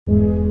They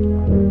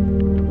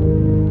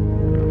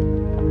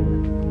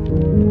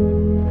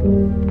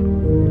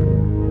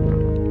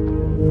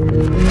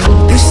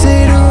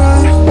say to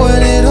run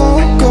when it all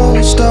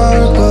goes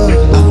dark, but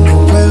I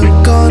know where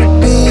I'm gonna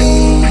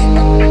be.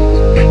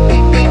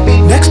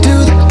 Next to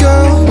the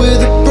girl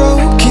with a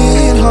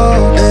broken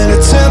heart and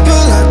a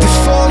temper like the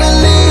fallen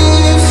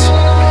leaves.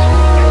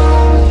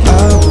 I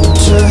want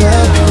to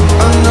have you,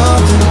 I'm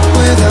nothing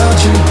without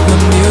you. My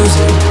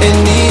music, it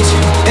needs you,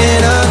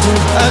 and I do.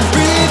 I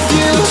breathe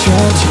you. Try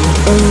to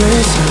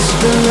erase us,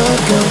 the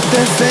look on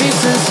their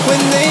faces when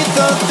they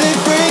thought they'd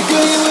break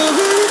us. You were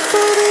ready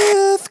for the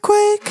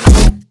earthquake.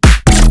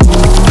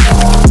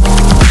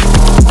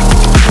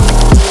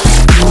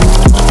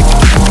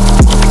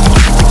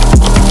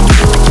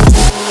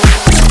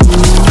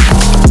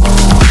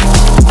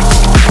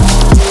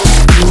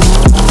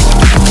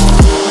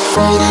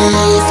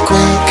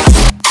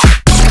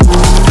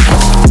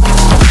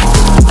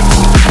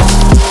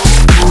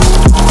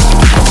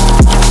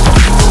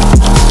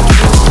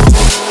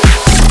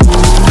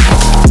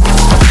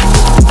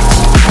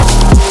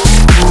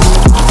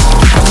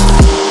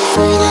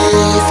 For the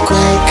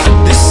earthquake.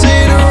 They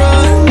say to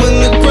run when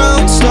the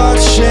ground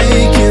starts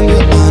shaking,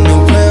 but I know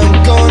where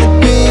I'm gonna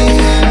be.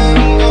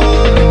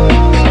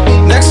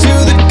 Next to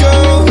the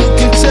girl who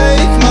can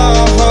take my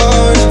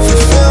heart and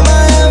fulfill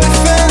my every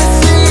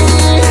fantasy.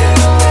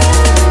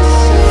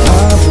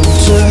 I want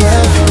to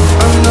have you,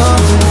 I'm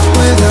nothing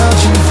without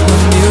you. My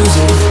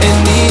music, it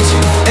needs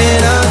you,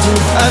 and I do.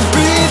 I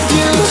breathe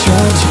you.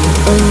 Try to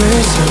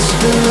erase us,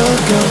 the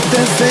look on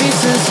their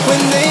faces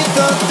when they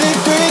thought they'd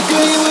break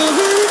us. You were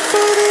ready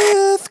for the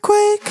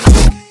earthquake.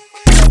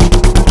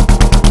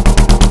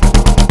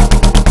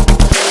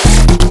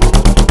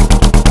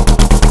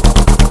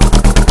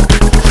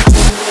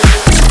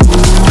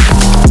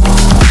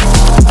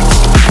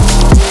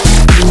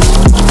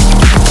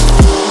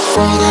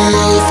 For the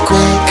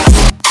earthquake.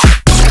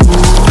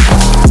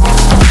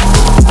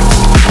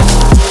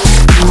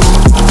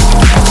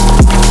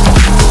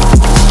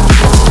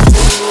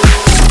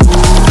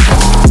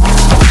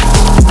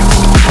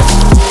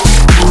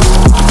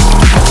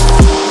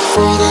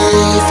 For the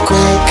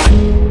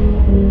earthquake.